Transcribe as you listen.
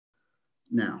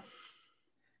Now,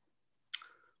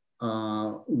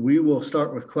 we will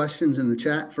start with questions in the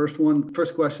chat. First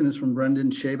question is from Brendan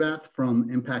Shabath from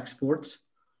Impact Sports.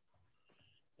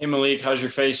 Hey, Malik, how's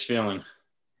your face feeling?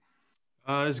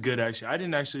 It's good, actually. I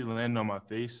didn't actually land on my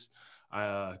face.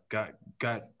 I got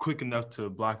quick enough to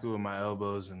block it with my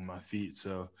elbows and my feet,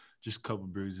 so just a couple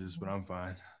bruises, but I'm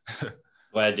fine.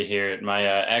 Glad to hear it. My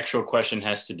actual question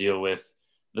has to deal with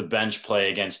the bench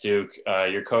play against Duke.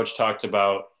 Your coach talked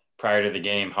about prior to the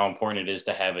game how important it is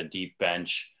to have a deep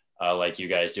bench like you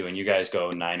guys do, and you guys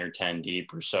go 9 or 10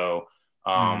 deep or so.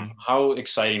 How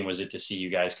exciting was it to see you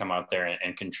guys come out there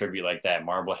and contribute like that?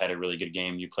 Marble had a really good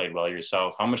game. You played well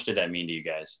yourself. How much did that mean to you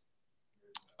guys?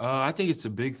 I think it's a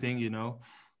big thing,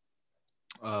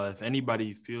 if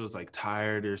anybody feels like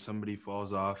tired or somebody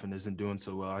falls off and isn't doing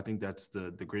so well, I think that's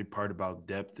the great part about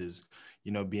depth is,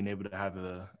 being able to have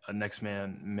a next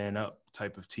man up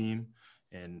type of team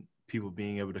and people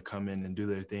being able to come in and do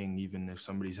their thing, even if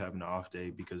somebody's having an off day,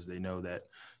 because they know that,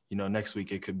 next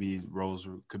week it could be roles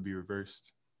could be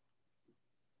reversed.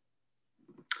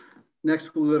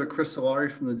 Next, we'll go to Chris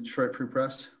Solari from the Detroit Free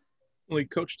Press. Well,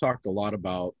 Coach talked a lot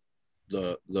about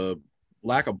the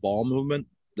lack of ball movement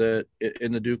that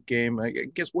in the Duke game. I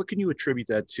guess what can you attribute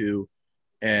that to,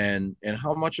 and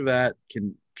how much of that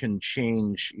can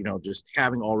change? Just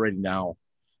having already now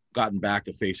gotten back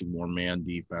to facing more man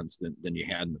defense than you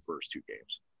had in the first two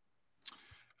games.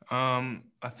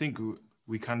 I think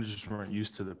we kind of just weren't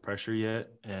used to the pressure yet,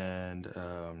 and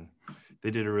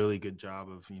they did a really good job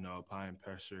of applying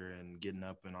pressure and getting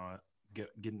up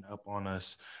on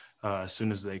us as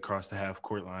soon as they crossed the half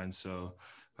court line. So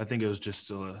I think it was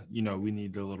just we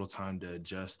needed a little time to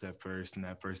adjust at first in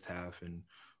that first half, and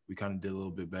we kind of did a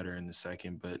little bit better in the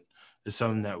second. But it's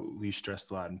something that we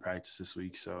stressed a lot in practice this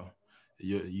week, so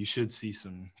you should see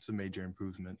some major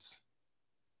improvements.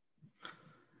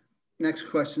 Next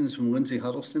question is from Lindsey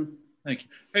Huddleston. Thank you.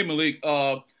 Hey, Malik,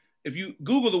 if you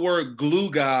Google the word glue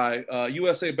guy,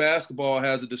 USA Basketball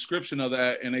has a description of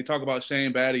that, and they talk about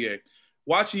Shane Battier.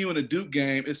 Watching you in a Duke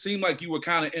game, it seemed like you were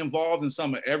kind of involved in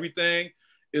some of everything.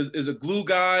 Is a glue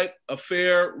guy a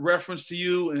fair reference to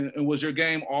you, and was your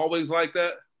game always like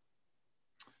that?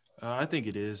 I think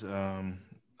it is.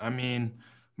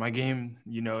 My game,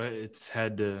 it's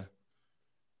had to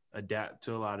adapt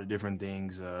to a lot of different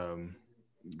things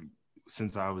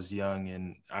since I was young.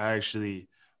 And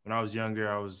when I was younger,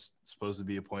 I was supposed to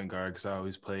be a point guard because I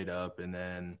always played up. And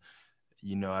then,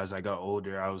 as I got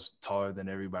older, I was taller than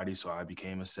everybody, so I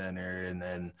became a center. And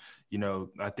then,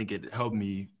 I think it helped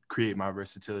me create my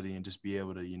versatility and just be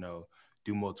able to,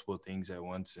 do multiple things at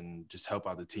once and just help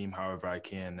out the team however I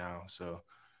can now. So,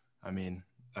 I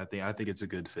think it's a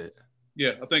good fit.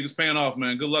 Yeah, I think it's paying off,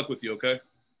 man. Good luck with you, okay?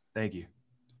 Thank you.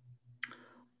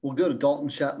 We'll go to Dalton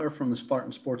Shatler from the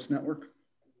Spartan Sports Network.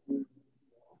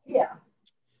 Yeah.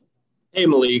 Hey,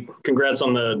 Malik. Congrats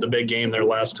on the big game there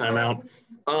last time out.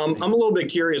 I'm a little bit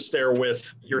curious there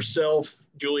with yourself,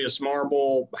 Julius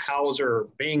Marble, Hauser,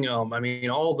 Bingham,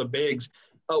 all the bigs.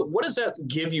 What does that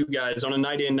give you guys on a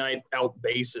night-in, night-out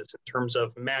basis in terms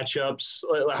of matchups?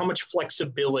 How much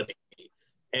flexibility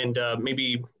and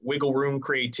maybe wiggle room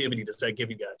creativity does that give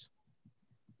you guys?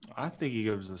 I think it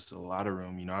gives us a lot of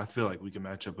room. I feel like we can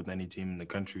match up with any team in the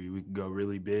country. We can go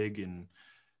really big and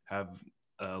have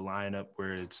a lineup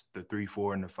where it's the 3,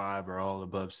 4, and the 5 are all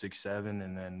above 6'7",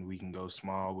 and then we can go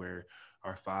small where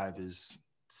our 5 is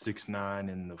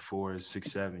 6'9" and the 4 is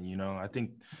 6'7". I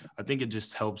think it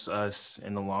just helps us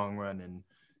in the long run, and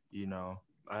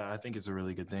I think it's a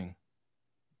really good thing.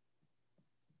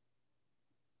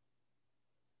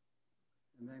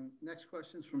 And then next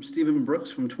question is from Stephen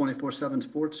Brooks from 24/7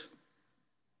 Sports.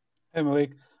 Hey,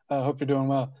 Malik. Hope you're doing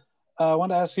well. I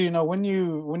wanted to ask you, when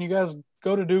you guys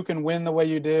go to Duke and win the way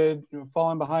you did,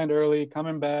 falling behind early,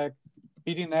 coming back,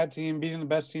 beating that team, beating the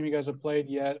best team you guys have played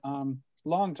yet,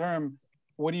 long term,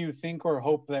 what do you think or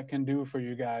hope that can do for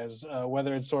you guys,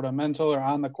 whether it's sort of mental or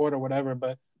on the court or whatever,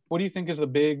 but what do you think is the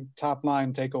big top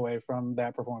line takeaway from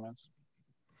that performance?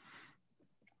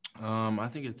 I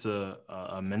think it's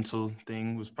a mental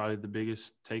thing was probably the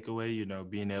biggest takeaway,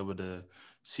 being able to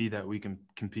see that we can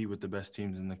compete with the best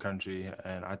teams in the country.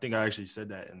 And I think I actually said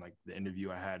that in the interview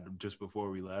I had just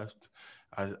before we left.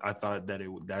 I thought that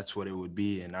that's what it would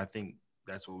be. And I think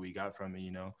that's what we got from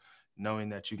it, knowing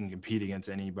that you can compete against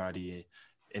anybody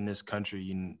in this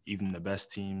country, even the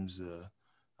best teams.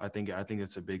 I think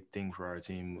it's a big thing for our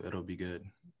team. It'll be good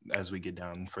as we get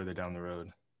further down the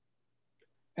road.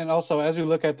 And also, as you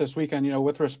look at this weekend,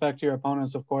 with respect to your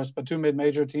opponents, of course, but 2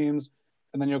 mid-major teams,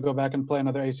 and then you'll go back and play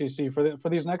another ACC. For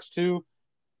these next 2,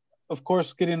 of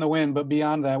course, getting the win, but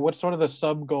beyond that, what's sort of the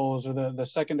sub goals or the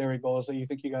secondary goals that you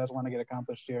think you guys want to get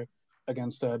accomplished here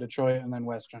against Detroit and then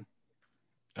Western?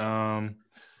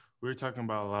 We were talking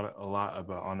about a lot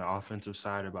about on the offensive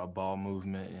side about ball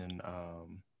movement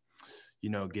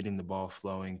and getting the ball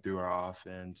flowing through our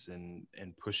offense and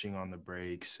pushing on the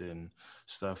brakes and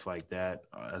stuff like that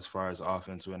as far as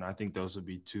offense. And I think those would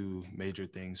be two major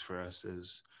things for us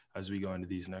as we go into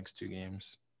these next two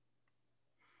games.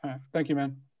 All right. Thank you,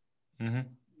 man. Mm-hmm.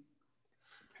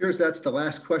 Appears that's the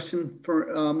last question for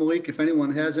Malik. If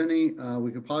anyone has any,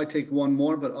 we could probably take one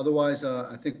more, but otherwise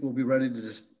I think we'll be ready to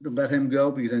just let him go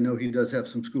because I know he does have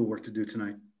some schoolwork to do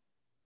tonight.